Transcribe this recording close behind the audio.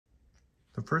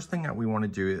The first thing that we want to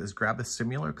do is grab a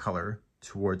similar color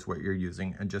towards what you're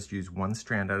using and just use one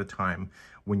strand at a time.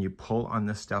 When you pull on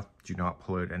this stuff, do not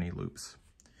pull out any loops.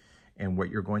 And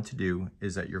what you're going to do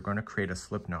is that you're going to create a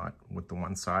slip knot with the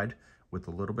one side with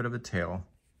a little bit of a tail.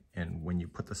 And when you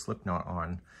put the slip knot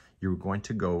on, you're going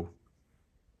to go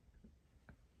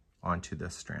onto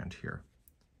this strand here.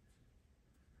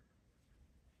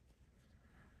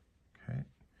 Okay.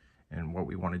 And what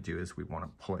we want to do is we want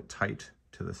to pull it tight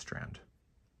to the strand.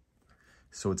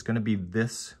 So it's going to be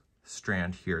this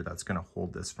strand here that's going to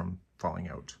hold this from falling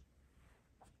out.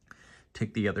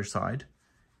 Take the other side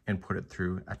and put it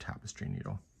through a tapestry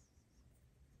needle.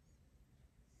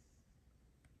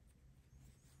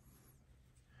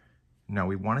 Now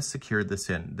we want to secure this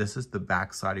in. This is the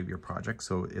back side of your project,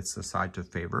 so it's the side to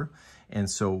favor. And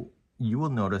so you will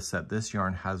notice that this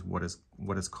yarn has what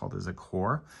is called as a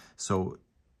core. So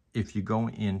if you go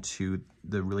into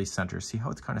the really center, see how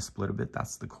it's kind of split a bit?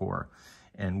 That's the core.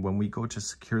 And when we go to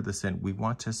secure this in, we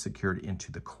want to secure it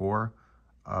into the core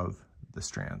of the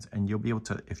strands. And you'll be able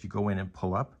to, if you go in and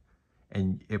pull up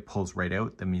and it pulls right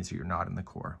out, that means that you're not in the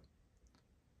core.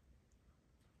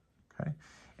 Okay,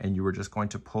 and you were just going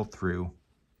to pull through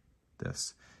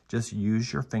this. Just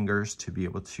use your fingers to be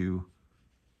able to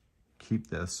keep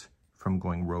this from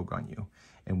going rogue on you.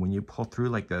 And when you pull through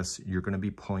like this, you're going to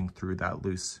be pulling through that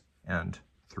loose end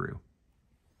through.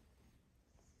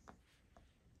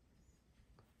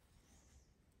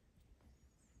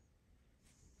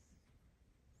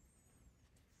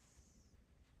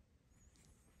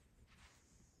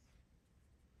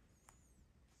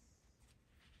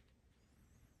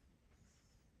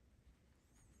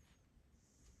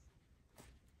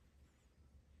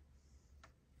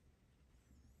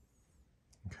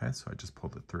 Okay, so I just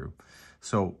pulled it through.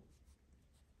 So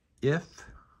if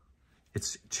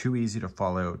it's too easy to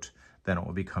fall out, then it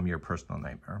will become your personal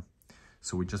nightmare.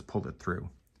 So we just pulled it through.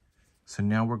 So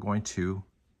now we're going to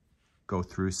go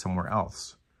through somewhere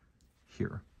else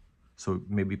here. So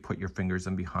maybe put your fingers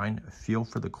in behind, feel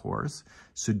for the cores.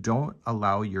 So don't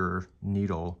allow your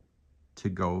needle to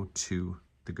go to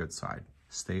the good side.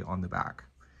 Stay on the back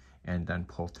and then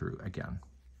pull through again.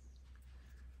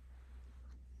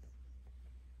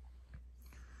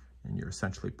 And you're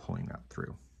essentially pulling that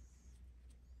through.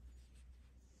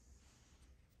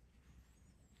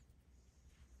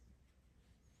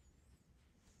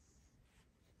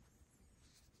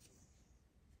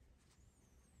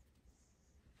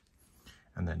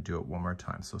 And then do it one more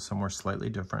time. So somewhere slightly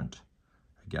different,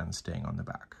 again, staying on the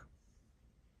back.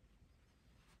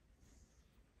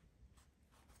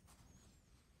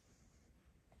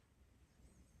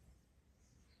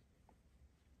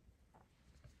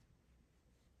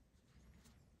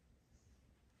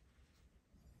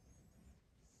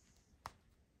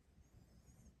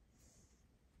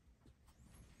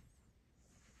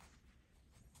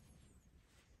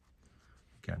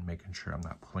 Again, making sure I'm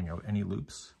not pulling out any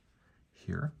loops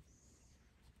here.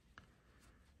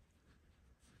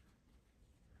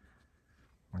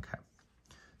 Okay,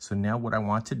 so now what I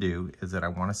want to do is that I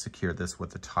want to secure this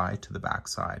with a tie to the back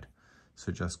side.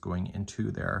 So just going into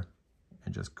there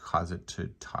and just cause it to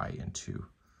tie into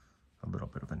a little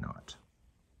bit of a knot.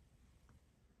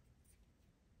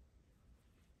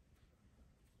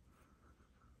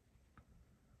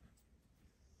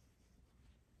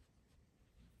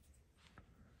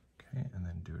 Okay, and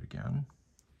then do it again.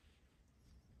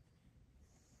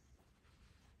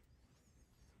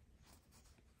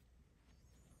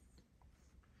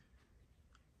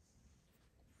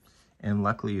 And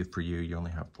luckily for you, you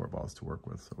only have 4 balls to work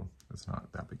with, so it's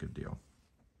not that big a deal.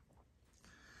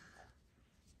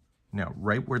 Now,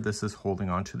 right where this is holding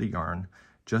onto the yarn,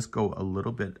 just go a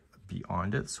little bit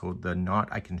beyond it. So the knot,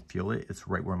 I can feel it. It's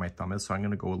right where my thumb is. So I'm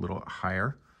going to go a little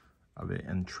higher of it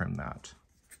and trim that.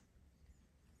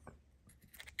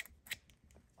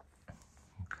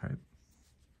 Okay.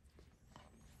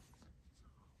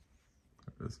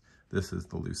 This is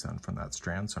the loose end from that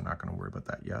strand, so I'm not going to worry about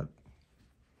that yet.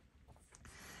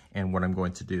 And what I'm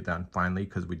going to do then finally,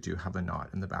 because we do have a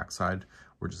knot in the backside,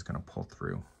 we're just going to pull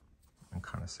through and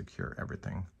kind of secure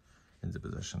everything into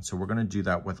position. So we're going to do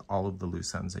that with all of the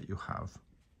loose ends that you have.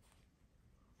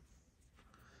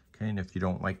 Okay, and if you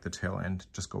don't like the tail end,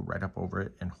 just go right up over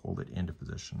it and hold it into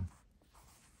position.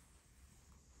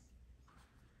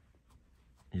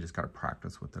 You just got to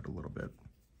practice with it a little bit.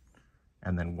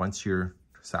 And then once you're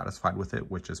satisfied with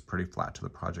it, which is pretty flat to the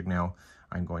project now,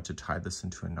 I'm going to tie this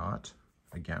into a knot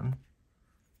again,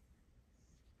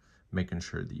 making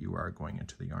sure that you are going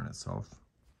into the yarn itself.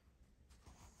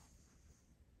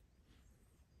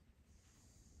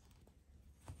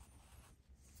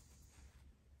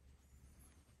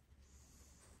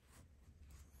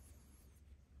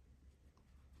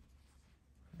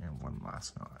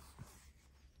 last knot.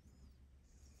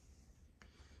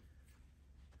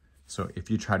 So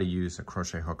if you try to use a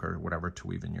crochet hook or whatever to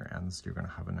weave in your ends, you're going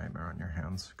to have a nightmare on your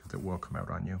hands because it will come out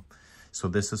on you. So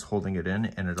this is holding it in,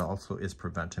 and it also is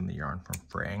preventing the yarn from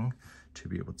fraying to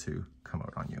be able to come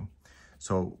out on you.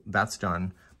 So that's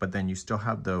done, but then you still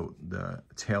have the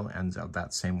tail ends of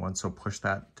that same one. So push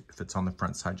that, if it's on the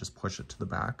front side, just push it to the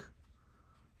back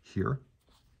here.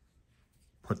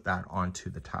 Put that onto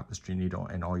the tapestry needle,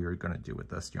 and all you're going to do with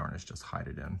this yarn is just hide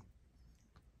it in.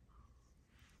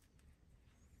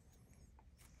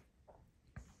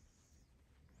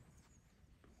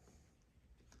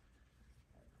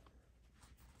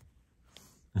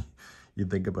 You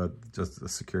think about just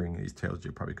securing these tails,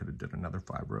 you probably could have did another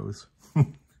 5 rows.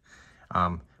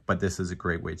 But this is a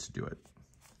great way to do it.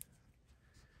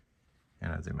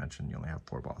 And as I mentioned, you only have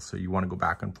 4 balls. So you want to go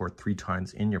back and forth 3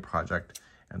 times in your project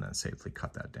and then safely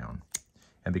cut that down.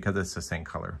 And because it's the same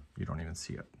color, you don't even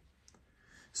see it.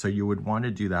 So you would want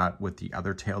to do that with the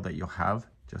other tail that you'll have,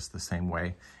 just the same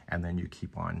way. And then you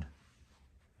keep on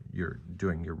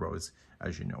doing your rows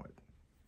as you know it.